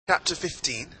chapter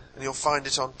 15, and you'll find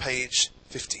it on page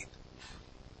 15.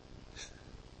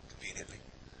 Conveniently.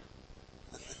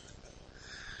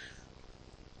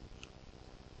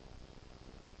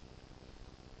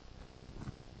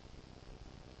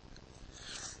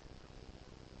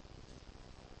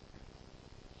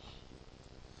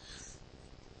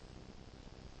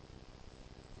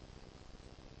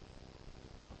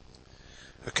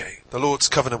 Okay, the Lord's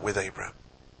covenant with Abraham.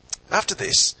 After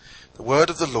this, the word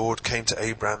of the Lord came to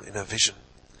Abraham in a vision.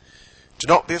 Do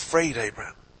not be afraid,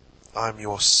 Abraham. I am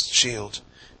your shield,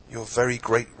 your very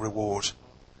great reward.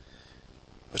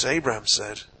 But Abraham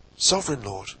said, Sovereign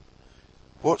Lord,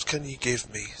 what can you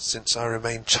give me, since I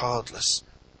remain childless,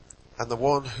 and the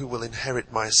one who will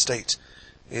inherit my estate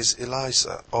is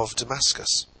Eliezer of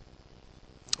Damascus?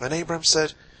 And Abraham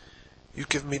said, You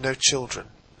give me no children,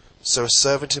 so a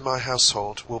servant in my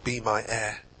household will be my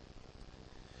heir.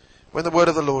 When the word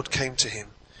of the Lord came to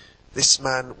him, This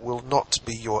man will not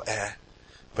be your heir,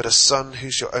 but a son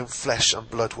whose your own flesh and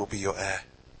blood will be your heir.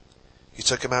 He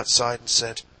took him outside and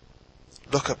said,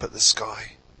 Look up at the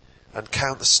sky and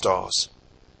count the stars,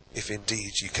 if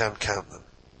indeed you can count them.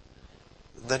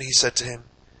 And then he said to him,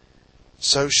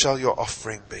 So shall your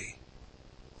offspring be.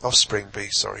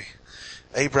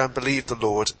 Abraham believed the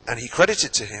Lord, and he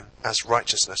credited to him as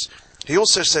righteousness. He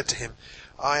also said to him,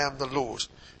 I am the Lord,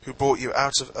 who brought you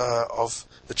out of Ur of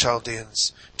the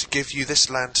Chaldeans, to give you this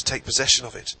land to take possession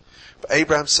of it. But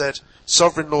Abraham said,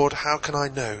 Sovereign Lord, how can I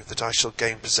know that I shall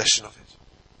gain possession of it?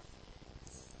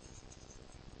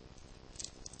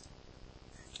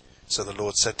 So the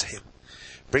Lord said to him,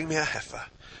 Bring me a heifer,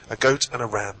 a goat and a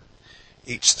ram,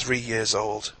 each 3 years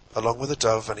old, along with a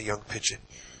dove and a young pigeon.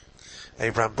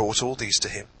 Abraham brought all these to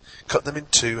him, cut them in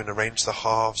two, and arranged the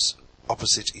halves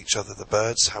opposite each other. The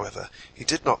birds, however, he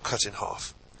did not cut in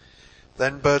half.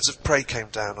 Then birds of prey came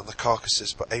down on the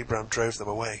carcasses, but Abraham drove them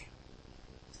away.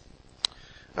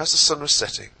 As the sun was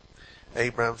setting,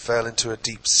 Abraham fell into a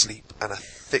deep sleep, and a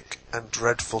thick and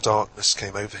dreadful darkness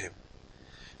came over him.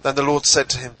 Then the Lord said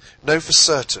to him, Know for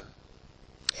certain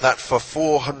that for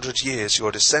 400 years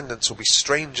your descendants will be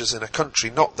strangers in a country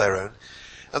not their own,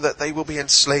 and that they will be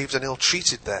enslaved and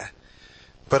ill-treated there.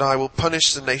 But I will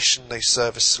punish the nation they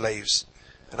serve as slaves,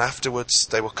 and afterwards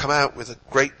they will come out with a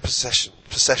great possessions.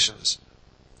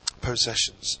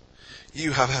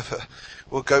 You, however,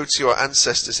 will go to your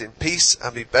ancestors in peace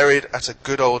and be buried at a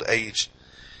good old age.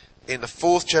 In the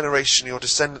 4th generation your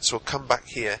descendants will come back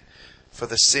here, for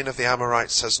the sin of the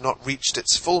Amorites has not reached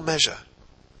its full measure.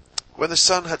 When the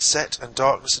sun had set and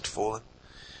darkness had fallen,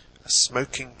 a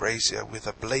smoking brazier with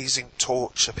a blazing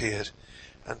torch appeared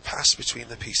and passed between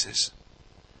the pieces.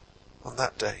 On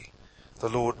that day the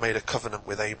Lord made a covenant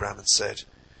with Abraham and said,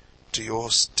 To your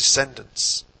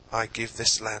descendants I give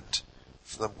this land,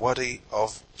 from the Wadi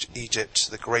of Egypt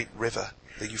to the great river,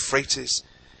 the Euphrates,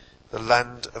 the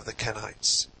land of the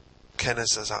Kenites,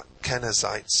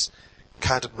 Kenizzites,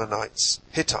 Cadmonites,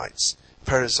 Hittites,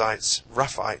 Perizzites,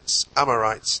 Rephites,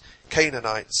 Amorites,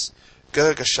 Canaanites,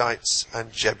 Girgashites,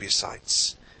 and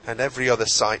Jebusites, and every other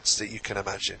sites that you can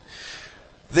imagine.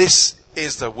 This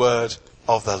is the word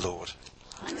of the Lord.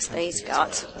 Thanks be to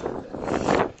God.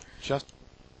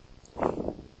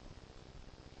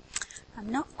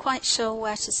 I'm not quite sure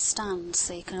where to stand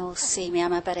so you can all see me.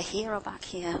 Am I better here or back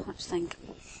here? What do you think?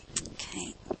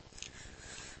 Okay.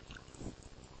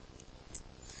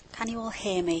 Can you all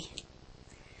hear me?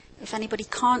 If anybody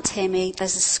can't hear me,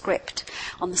 there's a script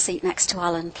on the seat next to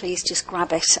Alan. Please just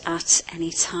grab it at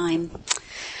any time.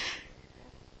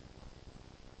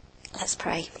 Let's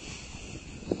pray.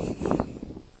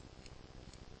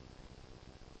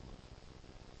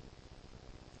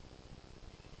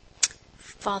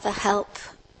 Father, help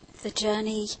the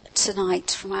journey tonight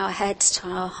from our heads to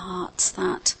our hearts,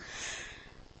 that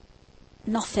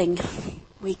nothing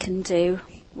we can do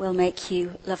will make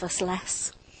you love us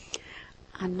less,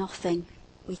 and nothing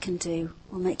we can do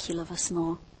will make you love us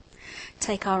more.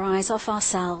 Take our eyes off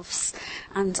ourselves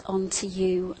and onto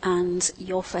you and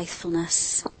your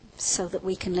faithfulness, so that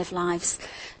we can live lives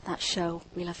that show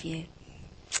we love you.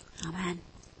 Amen.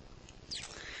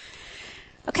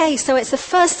 Okay, so it's the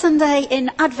first Sunday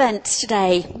in Advent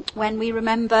today, when we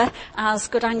remember, as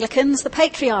good Anglicans, the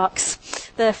patriarchs,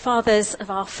 the fathers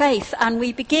of our faith, and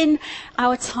we begin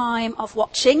our time of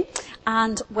watching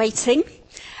and waiting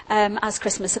as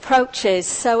Christmas approaches.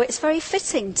 So it's very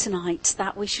fitting tonight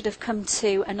that we should have come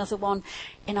to another one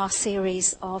in our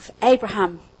series of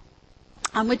Abraham.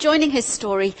 And we're joining his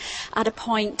story at a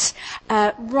point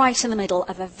right in the middle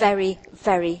of a very,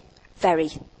 very,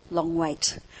 very long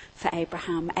wait for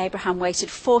Abraham. Abraham waited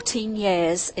 14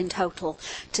 years in total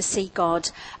to see God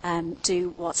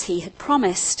do what he had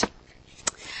promised.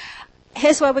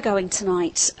 Here's where we're going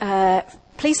tonight.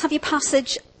 Please have your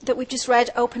passage that we've just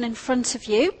read open in front of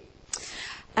you.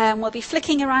 We'll be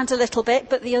flicking around a little bit,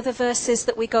 but the other verses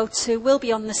that we go to will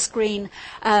be on the screen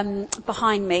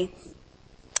behind me.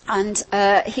 And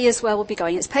here's where we'll be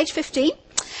going. It's page 15.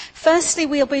 Firstly,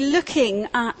 we'll be looking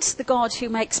at the God who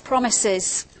makes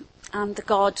promises and the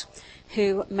God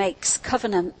who makes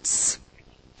covenants.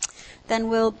 Then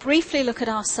we'll briefly look at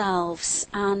ourselves,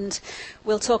 and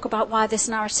we'll talk about why this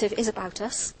narrative is about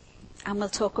us, and we'll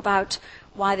talk about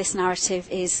why this narrative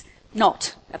is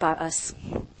not about us.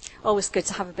 Always good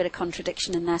to have a bit of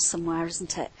contradiction in there somewhere,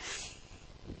 isn't it?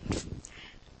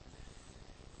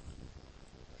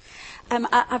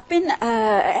 I've been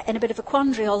in a bit of a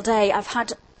quandary all day. I've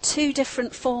had two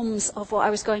different forms of what I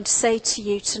was going to say to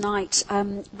you tonight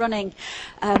running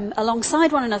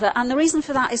alongside one another. And the reason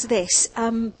for that is this.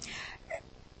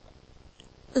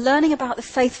 Learning about the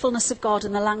faithfulness of God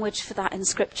and the language for that in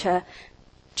Scripture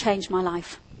changed my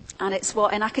life. And it's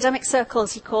what in academic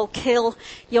circles you call kill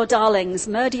your darlings,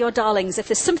 murder your darlings. If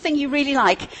there's something you really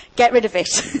like, get rid of it.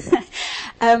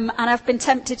 And I've been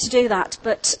tempted to do that,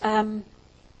 but I'm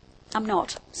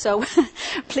not. So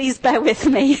please bear with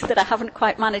me that I haven't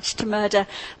quite managed to murder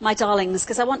my darlings,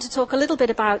 because I want to talk a little bit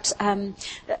about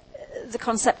the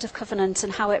concept of covenant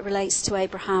and how it relates to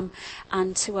Abraham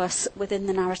and to us within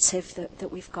the narrative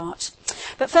that we've got.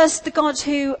 But first, the God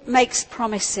who makes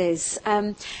promises.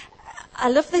 I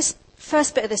love this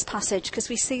first bit of this passage because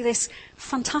we see this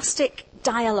fantastic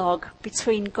dialogue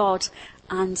between God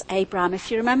and Abraham.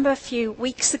 If you remember a few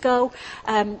weeks ago,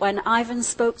 when Ivan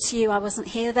spoke to you, I wasn't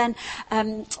here then,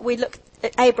 we looked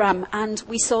at Abraham and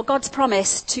we saw God's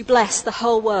promise to bless the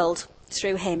whole world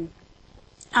through him.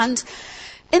 And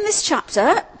in this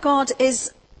chapter, God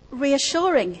is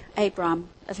reassuring Abraham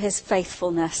of his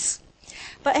faithfulness.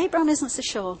 But Abraham isn't so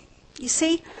sure. You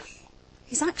see,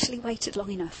 he's actually waited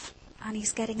long enough and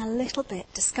he's getting a little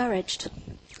bit discouraged.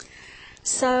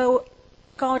 So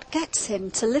God gets him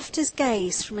to lift his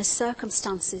gaze from his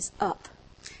circumstances up.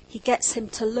 He gets him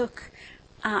to look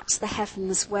at the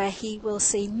heavens where he will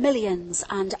see millions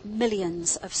and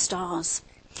millions of stars.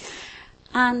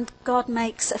 And God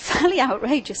makes a fairly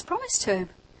outrageous promise to him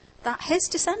that his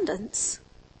descendants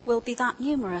will be that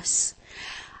numerous.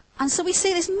 And so we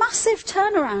see this massive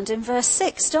turnaround in verse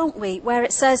 6, don't we, where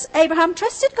it says, Abraham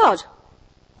trusted God,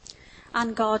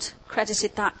 and God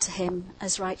credited that to him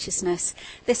as righteousness.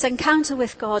 This encounter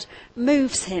with God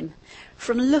moves him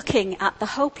from looking at the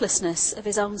hopelessness of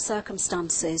his own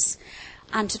circumstances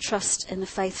and to trust in the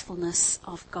faithfulness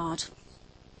of God.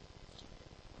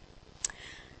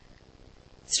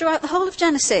 Throughout the whole of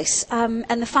Genesis and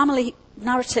the family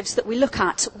narratives that we look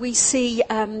at, we see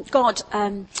God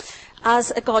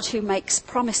as a God who makes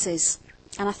promises.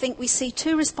 And I think we see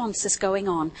two responses going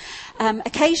on.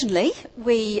 Occasionally,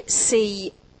 we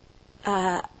see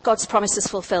God's promises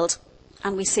fulfilled,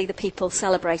 and we see the people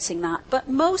celebrating that. But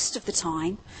most of the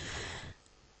time,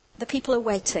 the people are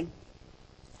waiting,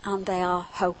 and they are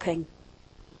hoping.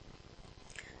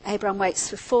 Abraham waits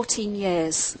for 14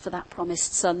 years for that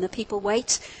promised son. The people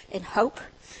wait in hope,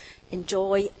 in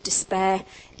joy, despair,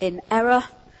 in error,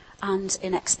 and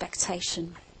in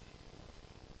expectation.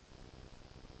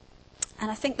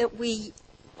 And I think that we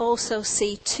also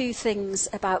see two things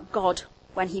about God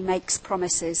when he makes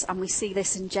promises. And we see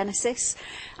this in Genesis,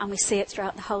 and we see it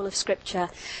throughout the whole of Scripture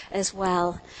as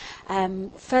well.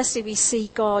 Firstly, we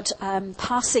see God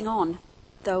passing on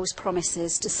those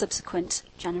promises to subsequent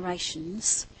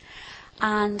generations.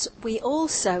 And we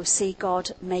also see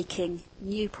God making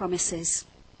new promises.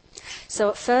 So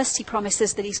at first he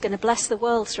promises that he's going to bless the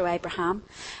world through Abraham.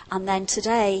 And then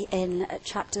today in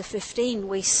chapter 15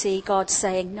 we see God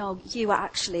saying, no, you are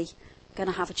actually going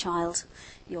to have a child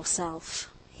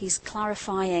yourself. He's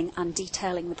clarifying and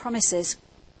detailing the promises.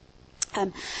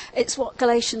 It's what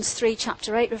Galatians 3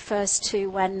 chapter 8 refers to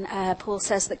when Paul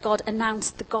says that God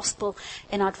announced the gospel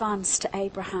in advance to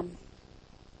Abraham.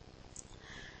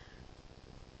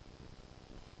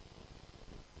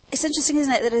 It's interesting,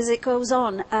 isn't it, that as it goes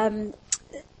on,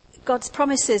 God's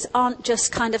promises aren't just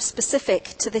kind of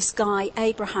specific to this guy,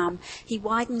 Abraham. He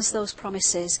widens those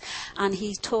promises, and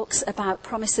he talks about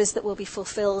promises that will be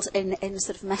fulfilled in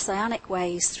sort of messianic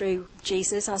ways through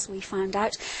Jesus, as we found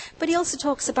out. But he also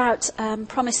talks about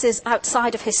promises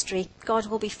outside of history. God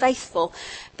will be faithful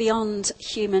beyond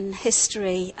human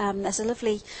history. There's a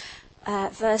lovely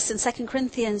verse in 2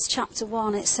 Corinthians chapter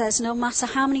 1. It says, no matter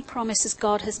how many promises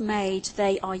God has made,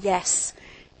 they are yes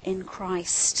in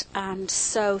Christ. And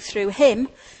so through him,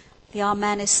 The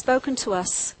Amen is spoken to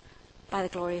us by the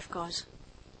glory of God.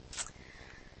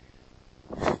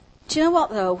 Do you know what,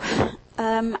 though?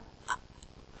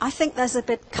 I think there's a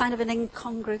bit kind of an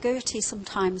incongruity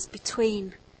sometimes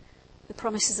between the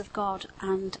promises of God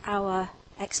and our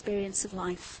experience of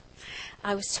life.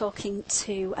 I was talking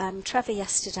to Trevor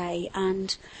yesterday,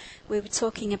 and we were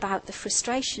talking about the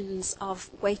frustrations of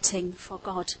waiting for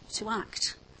God to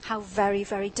act. How very,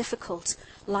 very difficult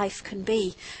life can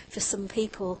be for some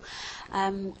people,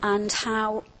 and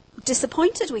how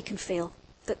disappointed we can feel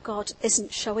that God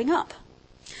isn't showing up.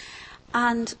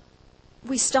 And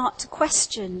we start to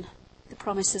question the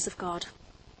promises of God.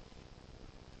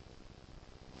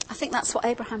 I think that's what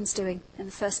Abraham's doing in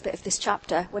the first bit of this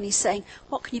chapter when he's saying,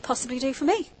 what can you possibly do for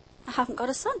me? I haven't got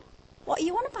a son. What are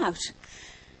you on about?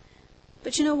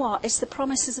 But you know what? It's the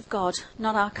promises of God,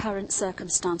 not our current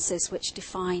circumstances, which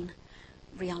define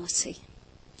reality.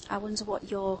 I wonder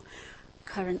what your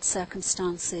current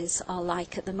circumstances are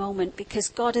like at the moment, because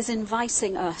God is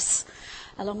inviting us,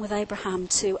 along with Abraham,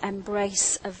 to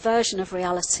embrace a version of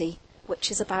reality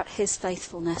which is about his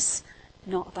faithfulness,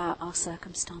 not about our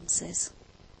circumstances.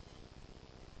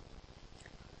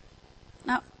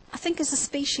 Now, I think as a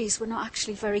species we're not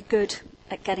actually very good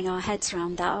at getting our heads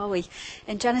around that, are we?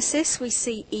 In Genesis we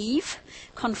see Eve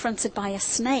confronted by a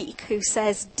snake who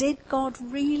says, "Did God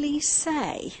really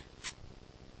say?"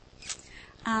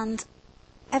 And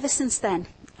ever since then,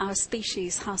 our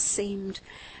species has seemed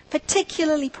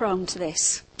particularly prone to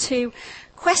this, to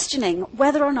questioning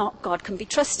whether or not God can be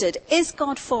trusted. Is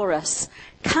God for us?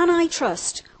 Can I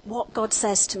trust what God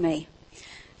says to me?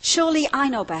 Surely I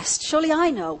know best. Surely I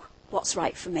know what's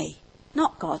right for me,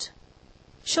 not God.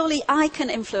 Surely I can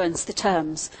influence the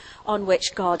terms on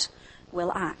which God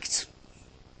will act.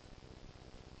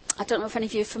 I don't know if any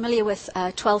of you are familiar with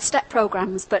 12-step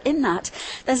programs, but in that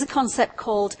there's a concept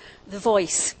called the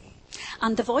voice.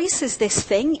 And the voice is this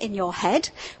thing in your head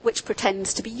which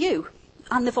pretends to be you.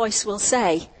 And the voice will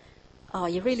say, "Oh,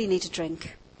 you really need a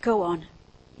drink. Go on.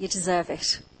 You deserve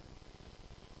it."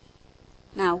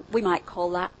 Now, we might call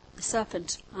that the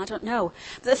serpent. I don't know.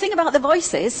 But the thing about the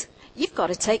voice is, you've got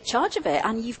to take charge of it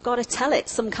and you've got to tell it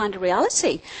some kind of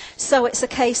reality. So it's a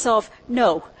case of,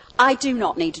 no, I do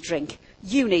not need a drink.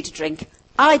 You need a drink.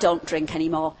 I don't drink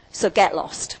anymore, so get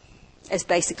lost. Is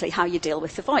basically how you deal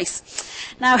with the voice.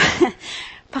 Now,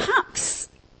 perhaps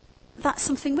that's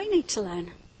something we need to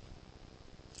learn.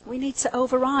 We need to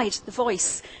override the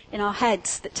voice in our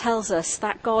heads that tells us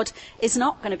that God is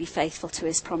not going to be faithful to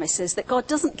his promises, that God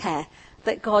doesn't care,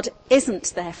 that God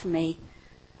isn't there for me.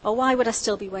 Or why would I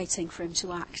still be waiting for him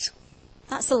to act?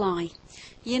 That's a lie.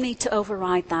 You need to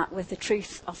override that with the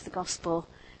truth of the gospel.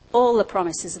 All the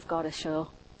promises of God are sure.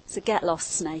 So get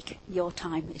lost, snake. Your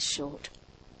time is short.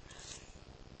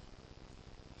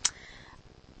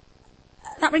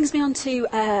 That brings me on to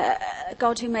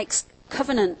God who makes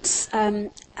covenants.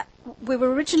 We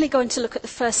were originally going to look at the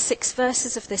first 6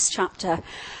 verses of this chapter.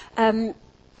 And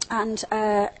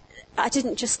I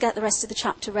didn't just get the rest of the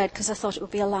chapter read because I thought it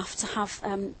would be a laugh to have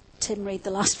Tim read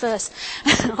the last verse,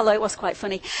 although it was quite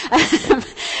funny.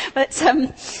 But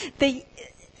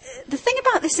the thing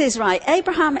about this is, right,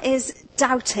 Abraham is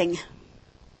doubting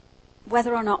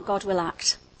whether or not God will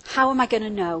act. How am I going to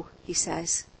know, he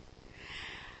says.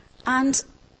 And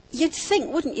you'd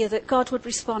think, wouldn't you, that God would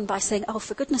respond by saying, "Oh,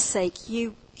 for goodness sake,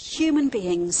 you human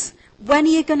beings, when are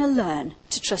you going to learn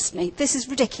to trust me? This is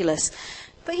ridiculous."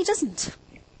 But he doesn't.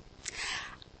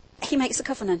 He makes a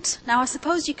covenant. Now, I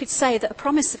suppose you could say that a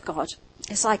promise of God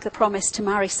is like the promise to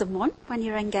marry someone when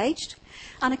you're engaged,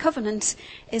 and a covenant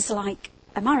is like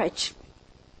a marriage.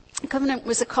 A covenant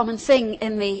was a common thing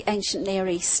in the ancient Near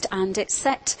East, and it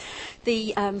set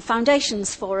the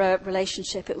foundations for a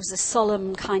relationship. It was a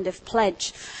solemn kind of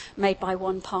pledge made by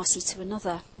one party to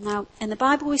another. Now, in the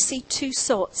Bible we see 2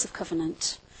 sorts of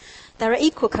covenant. There are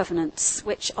equal covenants,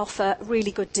 which offer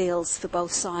really good deals for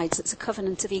both sides. It's a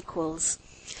covenant of equals.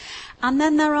 And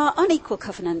then there are unequal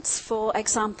covenants, for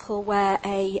example, where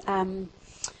a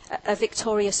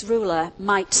victorious ruler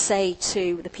might say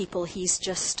to the people he's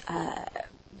just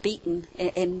beaten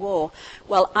in war,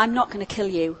 "Well, I'm not going to kill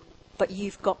you, but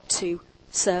you've got to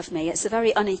serve me." It's a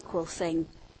very unequal thing.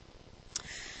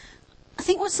 I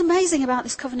think what's amazing about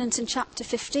this covenant in chapter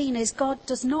 15 is God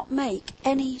does not make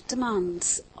any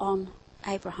demands on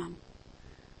Abraham.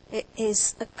 It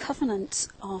is a covenant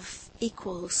of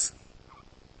equals.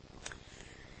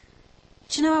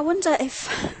 Do you know, I wonder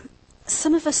if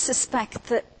some of us suspect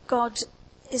that God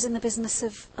is in the business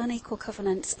of unequal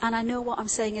covenants, and I know what I'm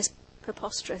saying is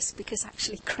preposterous, because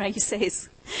actually grace is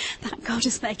that God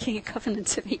is making a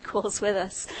covenant of equals with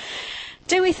us.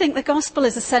 Do we think the gospel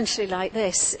is essentially like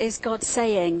this? Is God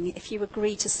saying, if you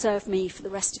agree to serve me for the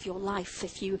rest of your life,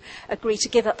 if you agree to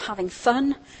give up having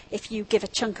fun, if you give a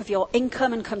chunk of your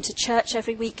income and come to church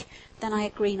every week, then I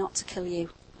agree not to kill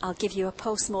you. I'll give you a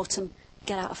post-mortem,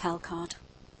 get out of hell card.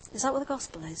 Is that what the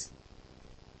gospel is?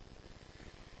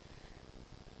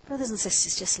 Brothers and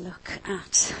sisters, just look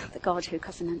at the God who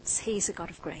covenants. He's a God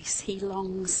of grace. He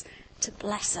longs to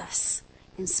bless us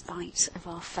in spite of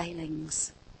our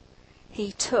failings.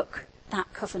 He took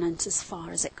that covenant as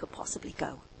far as it could possibly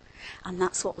go. And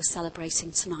that's what we're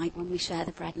celebrating tonight when we share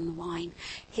the bread and the wine.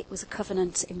 It was a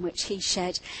covenant in which he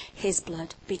shed his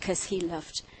blood because he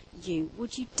loved you.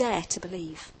 Would you dare to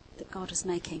believe that God is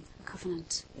making a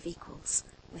covenant of equals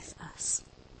with us?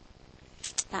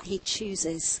 That he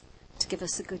chooses to give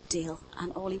us a good deal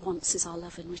and all he wants is our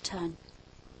love in return.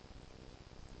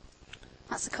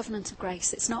 That's a covenant of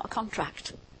grace. It's not a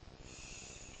contract.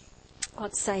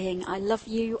 God's saying, I love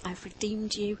you, I've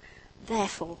redeemed you,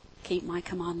 therefore keep my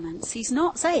commandments. He's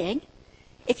not saying,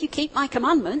 if you keep my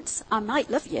commandments, I might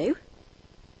love you.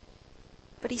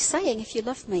 But he's saying, if you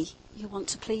love me, you want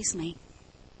to please me.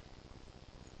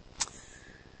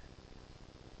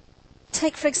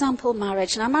 Take, for example,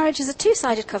 marriage. Now, marriage is a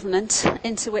two-sided covenant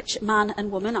into which man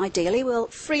and woman, ideally, will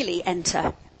freely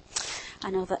enter. I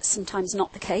know that's sometimes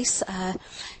not the case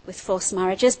with forced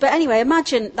marriages. But anyway,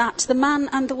 imagine that the man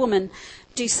and the woman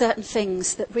do certain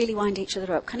things that really wind each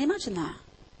other up. Can you imagine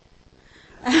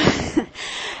that?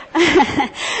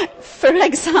 For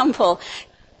example,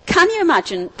 can you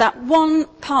imagine that one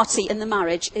party in the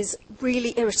marriage is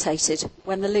really irritated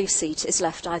when the loo seat is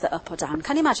left either up or down?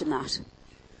 Can you imagine that?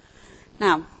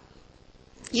 Now,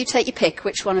 you take your pick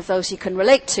which one of those you can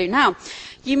relate to. Now,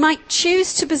 you might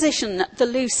choose to position the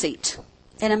loo seat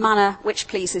in a manner which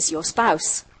pleases your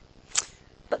spouse.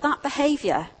 But that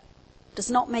behaviour does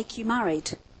not make you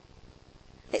married.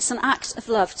 It's an act of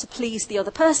love to please the other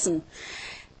person.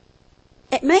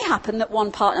 It may happen that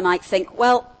one partner might think,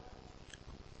 well,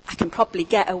 I can probably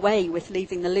get away with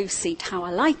leaving the loo seat how I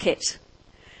like it.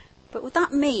 But would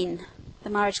that mean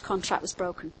the marriage contract was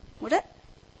broken? Would it?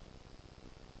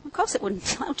 Of course it wouldn't.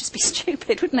 That would just be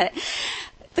stupid, wouldn't it?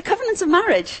 The covenant of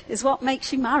marriage is what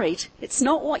makes you married. It's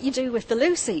not what you do with the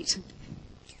loo seat.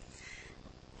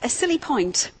 A silly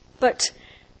point, but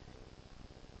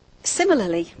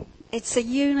similarly, it's a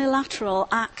unilateral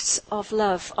act of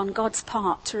love on God's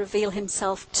part to reveal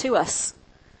himself to us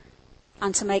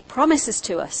and to make promises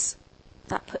to us.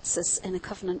 That puts us in a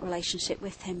covenant relationship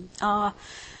with him. Our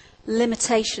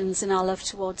limitations in our love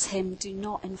towards him do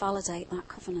not invalidate that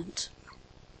covenant.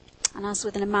 And as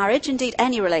within a marriage, indeed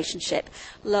any relationship,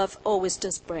 love always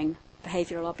does bring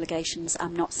behavioural obligations.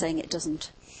 I'm not saying it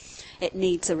doesn't. It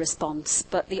needs a response.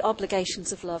 But the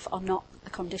obligations of love are not the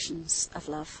conditions of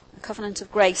love. A covenant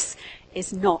of grace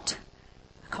is not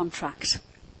a contract.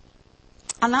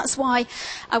 And that's why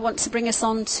I want to bring us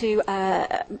on to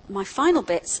my final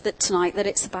bits tonight, that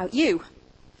it's about you.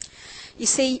 You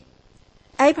see,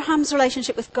 Abraham's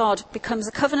relationship with God becomes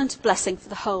a covenant of blessing for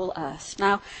the whole earth.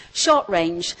 Now, short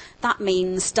range, that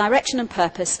means direction and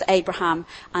purpose for Abraham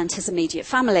and his immediate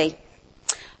family.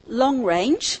 Long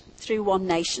range, through one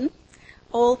nation,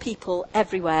 all people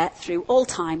everywhere through all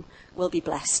time will be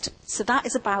blessed. So that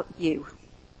is about you.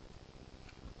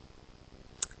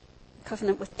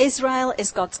 Covenant with Israel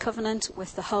is God's covenant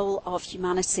with the whole of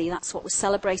humanity. That's what we're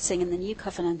celebrating in the new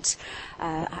covenant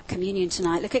at communion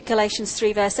tonight. Look at Galatians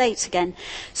 3 verse 8 again.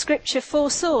 Scripture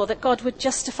foresaw that God would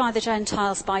justify the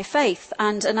Gentiles by faith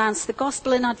and announce the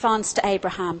gospel in advance to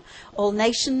Abraham. All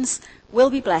nations will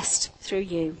be blessed through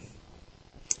you.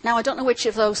 Now, I don't know which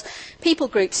of those people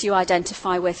groups you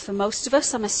identify with. For most of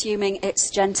us, I'm assuming it's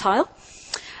Gentile.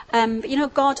 But you know,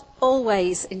 God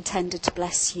always intended to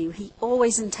bless you. He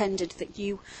always intended that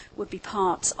you would be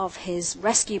part of his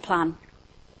rescue plan.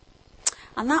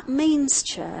 And that means,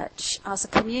 church, as a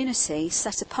community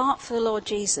set apart for the Lord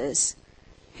Jesus,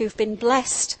 who've been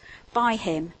blessed by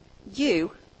him,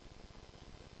 you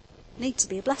need to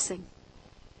be a blessing.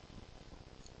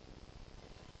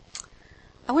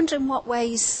 I wonder in what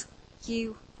ways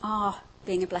you are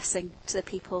being a blessing to the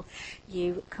people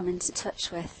you come into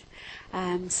touch with.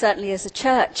 Certainly as a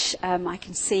church, I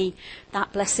can see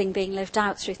that blessing being lived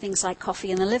out through things like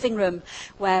Coffee in the Living Room,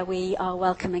 where we are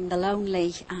welcoming the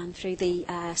lonely, and through the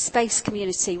Space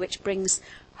community, which brings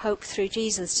hope through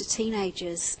Jesus to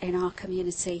teenagers in our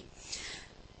community.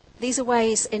 These are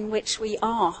ways in which we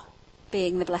are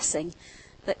being the blessing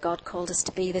that God called us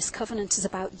to be. This covenant is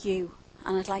about you,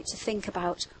 and I'd like to think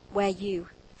about where you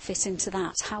fit into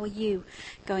that. How are you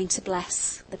going to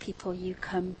bless the people you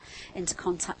come into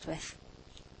contact with?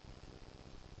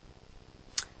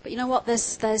 But you know what?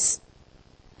 There's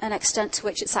an extent to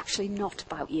which it's actually not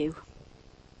about you.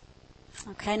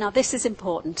 Okay, now this is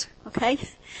important, okay?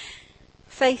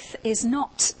 Faith is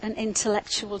not an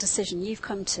intellectual decision you've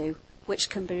come to which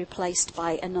can be replaced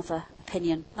by another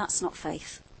opinion. That's not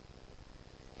faith.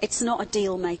 It's not a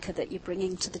deal maker that you're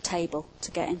bringing to the table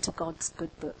to get into God's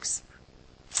good books.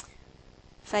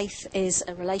 Faith is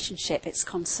a relationship. It's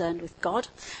concerned with God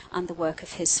and the work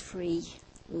of his free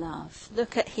love.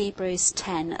 Look at Hebrews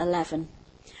 10:11.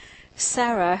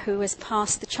 Sarah, who was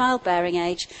past the childbearing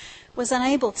age, was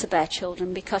unable to bear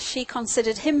children because she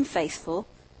considered him faithful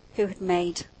who had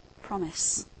made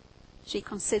promise. She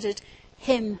considered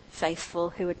him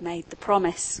faithful who had made the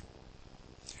promise.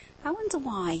 I wonder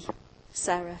why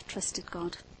Sarah trusted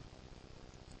God.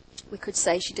 We could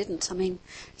say she didn't. I mean,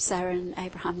 Sarah and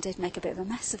Abraham did make a bit of a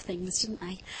mess of things, didn't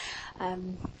they?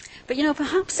 But you know,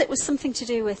 perhaps it was something to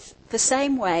do with the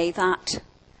same way that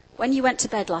when you went to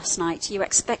bed last night, you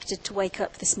expected to wake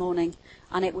up this morning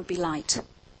and it would be light.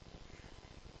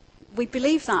 We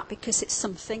believe that because it's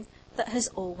something that has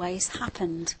always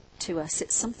happened to us.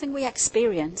 It's something we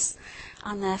experience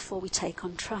and therefore we take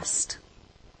on trust.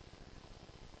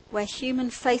 Where human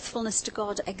faithfulness to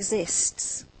God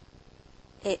exists,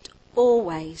 it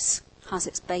always has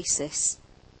its basis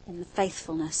in the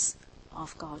faithfulness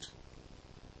of God.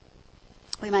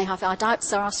 We may have our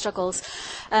doubts or our struggles.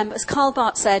 As Karl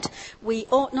Barth said, we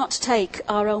ought not to take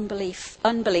our own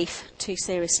unbelief too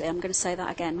seriously. I'm going to say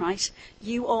that again, right?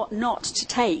 You ought not to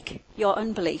take your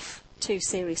unbelief too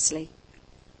seriously.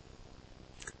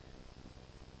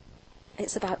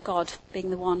 It's about God being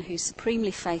the one who's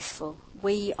supremely faithful.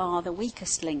 We are the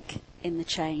weakest link in the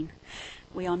chain.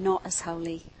 We are not as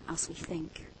holy as we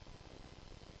think.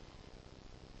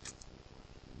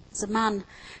 There's a man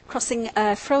crossing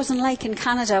a frozen lake in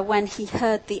Canada when he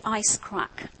heard the ice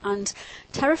crack, and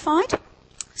terrified,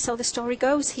 so the story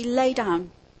goes, he lay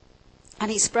down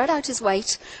and he spread out his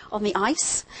weight on the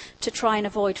ice to try and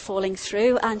avoid falling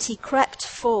through, and he crept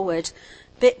forward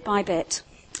bit by bit,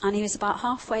 and he was about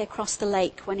halfway across the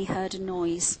lake when he heard a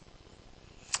noise.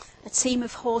 A team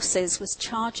of horses was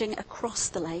charging across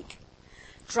the lake,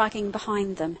 dragging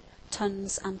behind them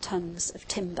tons and tons of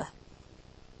timber.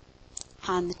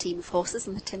 And the team of horses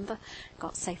and the timber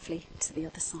got safely to the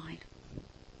other side.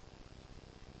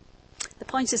 The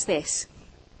point is this.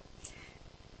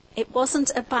 It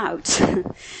wasn't about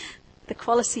the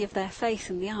quality of their faith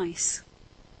in the ice.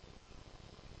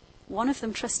 One of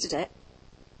them trusted it,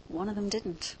 one of them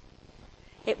didn't.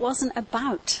 It wasn't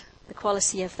about the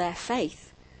quality of their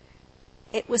faith.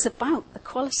 It was about the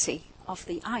quality of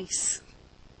the ice.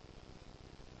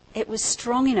 It was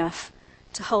strong enough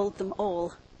to hold them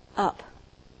all up.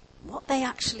 What they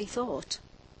actually thought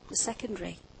was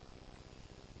secondary.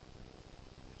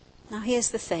 Now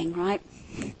here's the thing, right?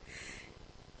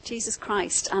 Jesus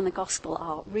Christ and the gospel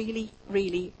are really,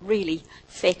 really, really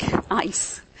thick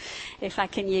ice, if I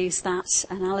can use that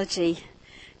analogy.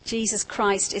 Jesus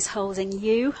Christ is holding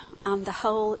you and the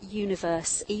whole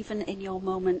universe, even in your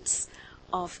moments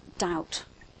of doubt.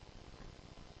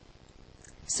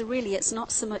 So really, it's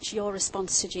not so much your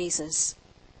response to Jesus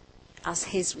as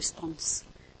his response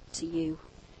to you.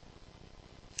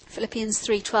 Philippians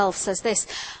 3:12 says this,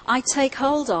 I take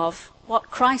hold of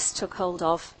what Christ took hold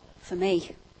of for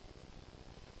me.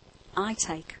 I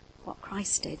take what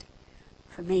Christ did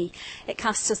for me. It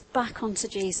casts us back onto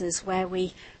Jesus, where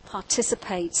we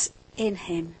participate in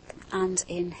him and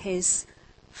in his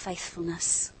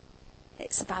faithfulness.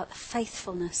 It's about the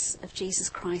faithfulness of Jesus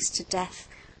Christ to death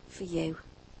for you.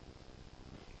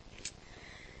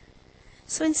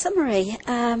 So in summary,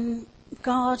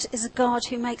 God is a God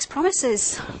who makes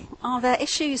promises. Are there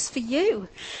issues for you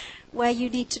where you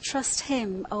need to trust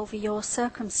him over your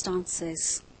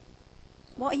circumstances?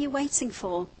 What are you waiting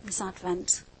for this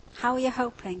Advent? How are you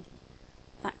hoping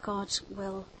that God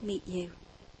will meet you?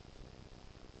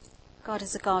 God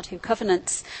is a God who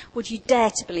covenants. Would you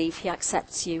dare to believe he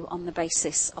accepts you on the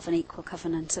basis of an equal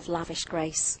covenant of lavish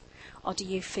grace? Or do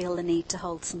you feel the need to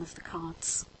hold some of the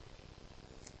cards?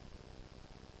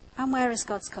 And where is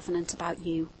God's covenant about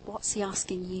you? What's he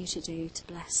asking you to do to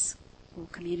bless your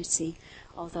community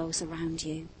or those around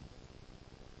you?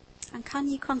 And can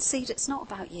you concede it's not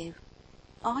about you?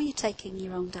 Are you taking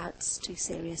your own doubts too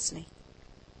seriously?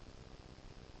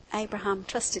 Abraham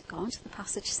trusted God, the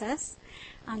passage says,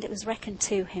 and it was reckoned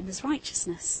to him as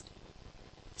righteousness.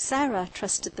 Sarah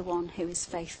trusted the one who is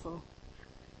faithful.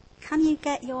 Can you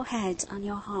get your head and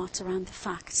your heart around the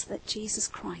fact that Jesus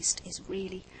Christ is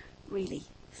really, really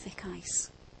thick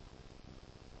ice?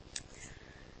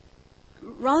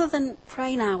 rather than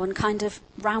pray now and kind of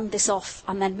round this off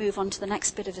and then move on to the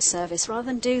next bit of the service, rather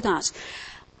than do that,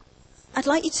 I'd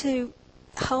like you to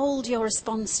hold your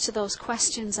response to those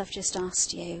questions I've just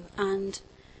asked you and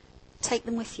take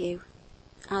them with you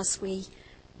as we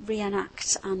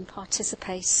reenact and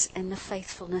participate in the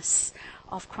faithfulness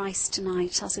of Christ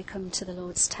tonight as we come to the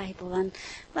Lord's table. And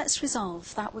let's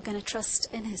resolve that we're going to trust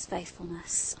in his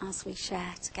faithfulness as we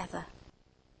share together.